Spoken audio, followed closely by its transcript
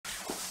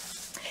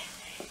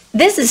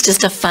This is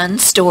just a fun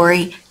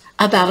story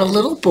about a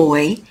little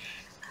boy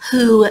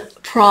who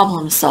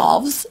problem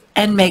solves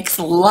and makes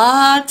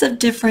lots of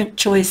different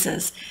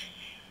choices.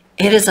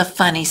 It is a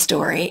funny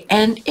story,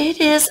 and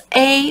it is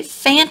a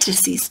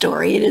fantasy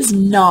story. It is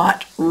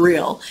not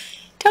real.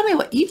 Tell me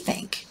what you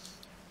think.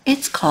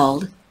 It's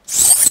called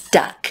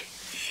Stuck,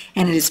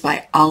 and it is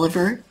by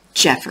Oliver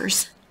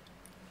Jeffers.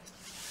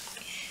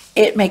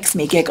 It makes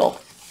me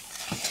giggle.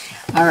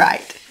 All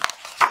right.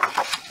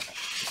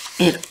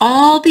 It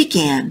all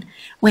began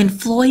when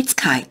Floyd's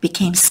kite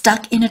became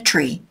stuck in a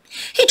tree.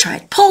 He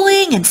tried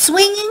pulling and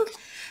swinging,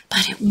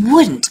 but it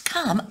wouldn't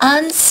come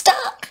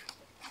unstuck.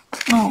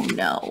 Oh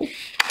no.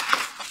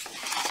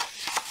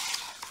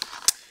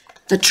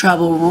 The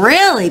trouble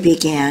really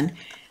began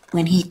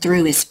when he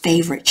threw his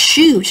favorite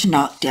shoe to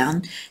knock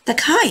down the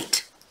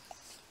kite.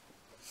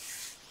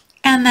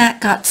 And that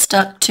got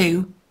stuck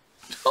too.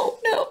 Oh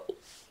no.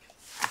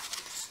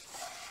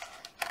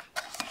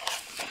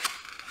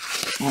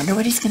 I wonder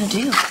what he's going to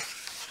do.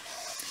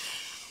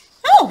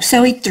 Oh,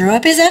 so he threw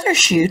up his other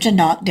shoe to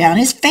knock down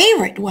his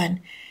favorite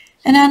one.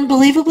 And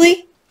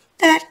unbelievably,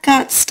 that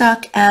got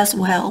stuck as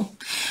well.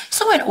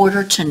 So in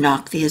order to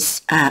knock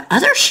his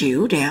other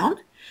shoe down,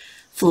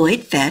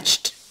 Floyd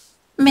fetched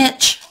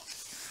Mitch.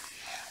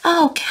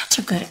 Oh, cats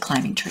are good at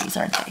climbing trees,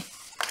 aren't they?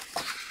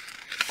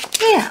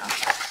 Yeah.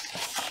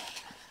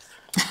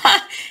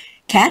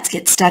 Cats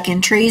get stuck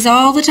in trees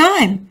all the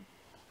time.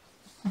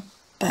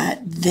 But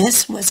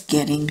this was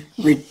getting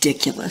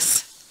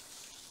ridiculous.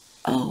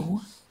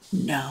 Oh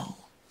no.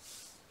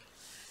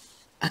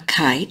 A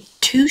kite,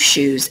 2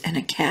 shoes, and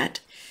a cat.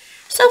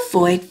 So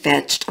Floyd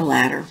fetched a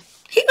ladder.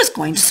 He was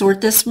going to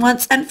sort this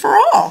once and for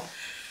all.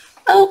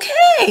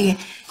 Okay,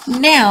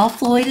 now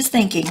Floyd is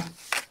thinking.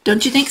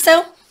 Don't you think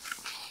so?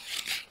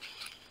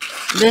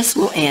 This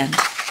will end.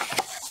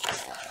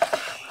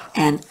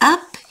 And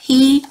up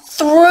he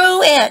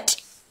threw it.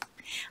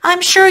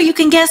 I'm sure you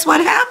can guess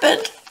what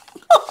happened.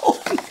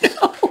 Oh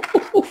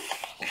no!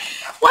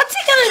 What's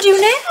he gonna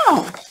do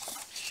now?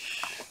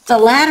 The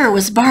ladder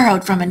was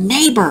borrowed from a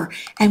neighbor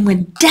and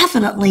would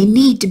definitely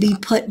need to be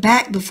put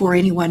back before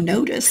anyone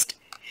noticed.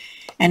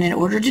 And in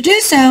order to do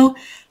so,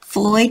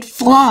 Floyd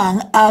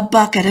flung a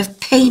bucket of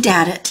paint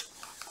at it.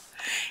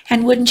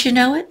 And wouldn't you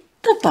know it,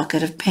 the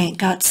bucket of paint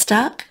got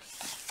stuck.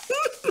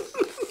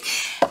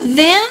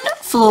 Then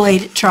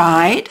Floyd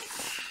tried.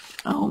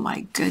 Oh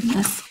my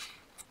goodness.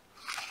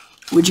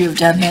 Would you have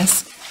done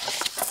this?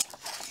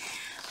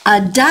 A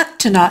duck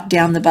to knock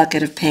down the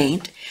bucket of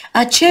paint,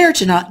 a chair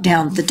to knock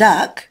down the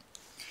duck,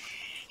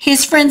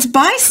 his friend's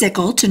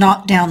bicycle to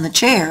knock down the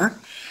chair,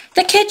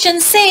 the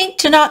kitchen sink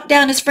to knock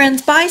down his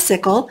friend's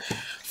bicycle,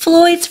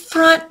 Floyd's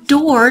front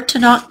door to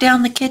knock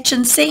down the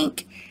kitchen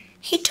sink.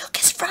 He took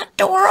his front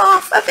door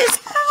off of his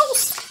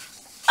house.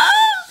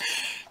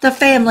 The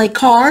family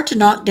car to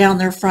knock down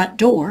their front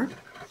door.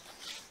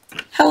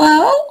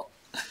 Hello?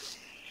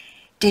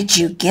 Did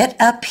you get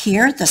up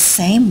here the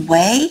same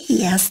way?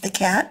 He asked the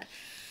cat.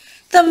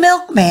 The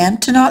milkman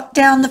to knock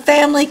down the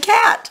family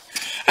cat,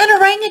 and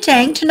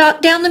orangutan to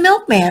knock down the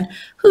milkman,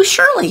 who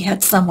surely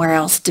had somewhere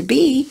else to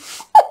be.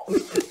 Oh,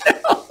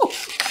 no.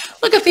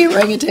 Look at the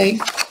orangutan.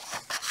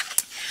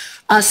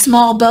 A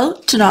small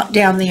boat to knock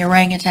down the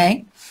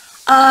orangutan,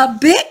 a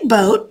big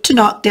boat to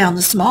knock down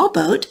the small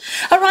boat,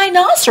 a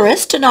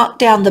rhinoceros to knock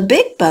down the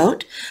big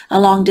boat, a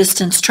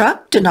long-distance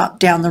truck to knock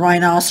down the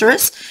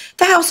rhinoceros,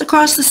 the house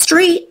across the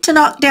street to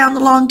knock down the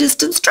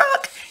long-distance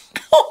truck.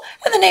 Oh,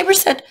 and the neighbor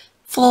said,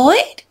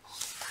 Floyd,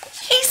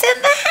 he's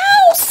in the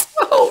house.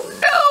 Oh,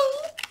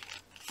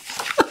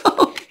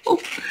 no.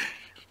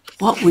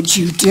 What would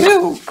you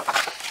do?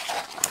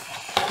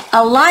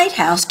 A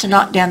lighthouse to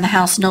knock down the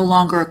house no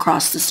longer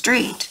across the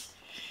street.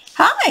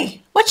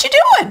 Hi, what you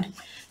doing?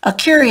 A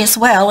curious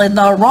well in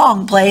the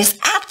wrong place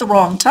at the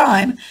wrong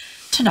time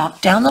to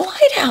knock down the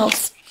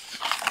lighthouse.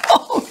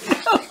 Oh,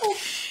 no.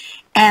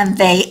 And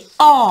they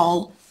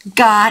all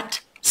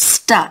got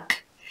stuck.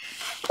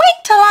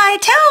 Wait till I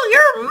tell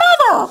your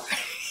mother.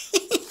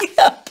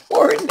 That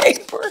poor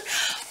neighbor.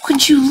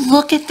 Would you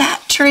look at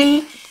that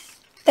tree?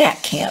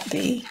 That can't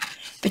be.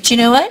 But you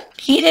know what?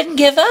 He didn't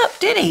give up,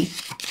 did he?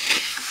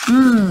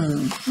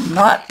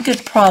 Not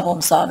good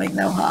problem solving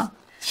though, huh?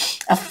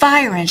 A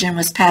fire engine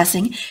was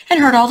passing and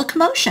heard all the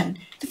commotion.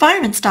 The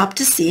firemen stopped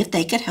to see if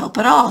they could help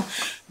at all.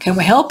 Can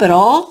we help at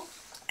all?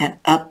 And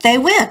up they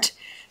went.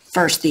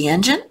 First the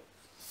engine,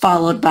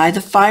 followed by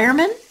the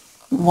firemen,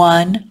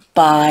 one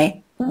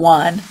by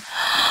one.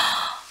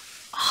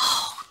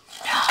 Oh,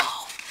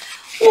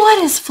 no.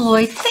 What is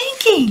Floyd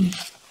thinking?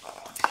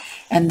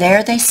 And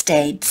there they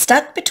stayed,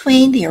 stuck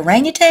between the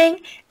orangutan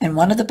and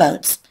one of the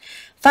boats.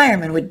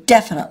 Firemen would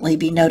definitely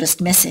be noticed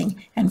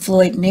missing, and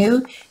Floyd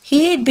knew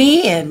he'd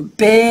be in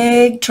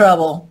big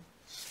trouble.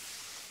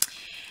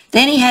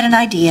 Then he had an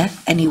idea,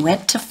 and he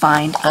went to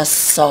find a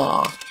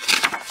saw.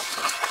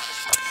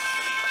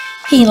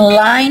 He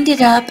lined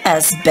it up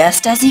as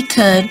best as he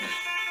could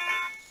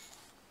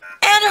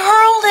and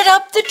hurled it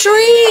up the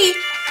tree.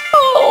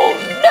 Oh,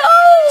 no!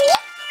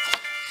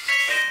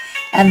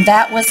 And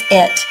that was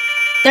it.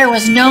 There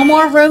was no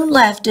more room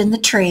left in the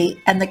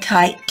tree, and the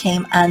kite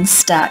came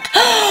unstuck.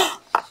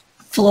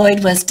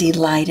 Floyd was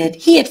delighted.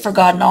 He had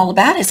forgotten all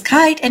about his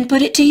kite and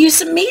put it to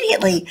use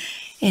immediately,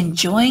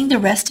 enjoying the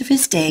rest of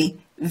his day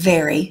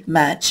very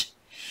much.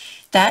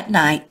 That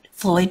night,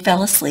 Floyd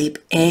fell asleep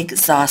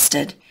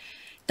exhausted,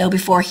 though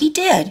before he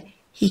did,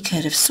 he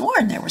could have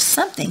sworn there was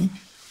something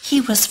he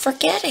was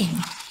forgetting.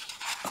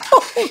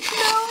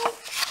 Oh,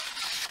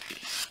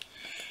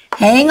 no.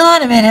 Hang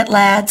on a minute,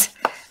 lads.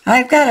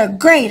 I've got a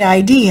great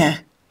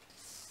idea,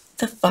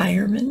 the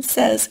fireman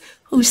says,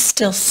 who's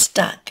still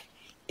stuck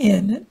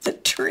in the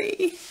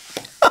tree.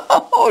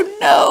 Oh,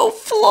 no,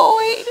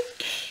 Floyd.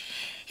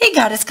 He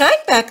got his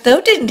kite back, though,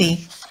 didn't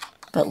he?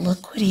 But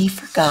look what he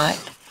forgot.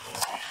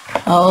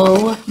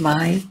 Oh,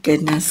 my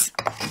goodness.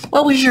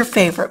 What was your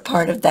favorite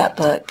part of that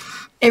book?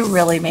 It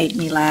really made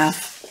me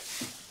laugh.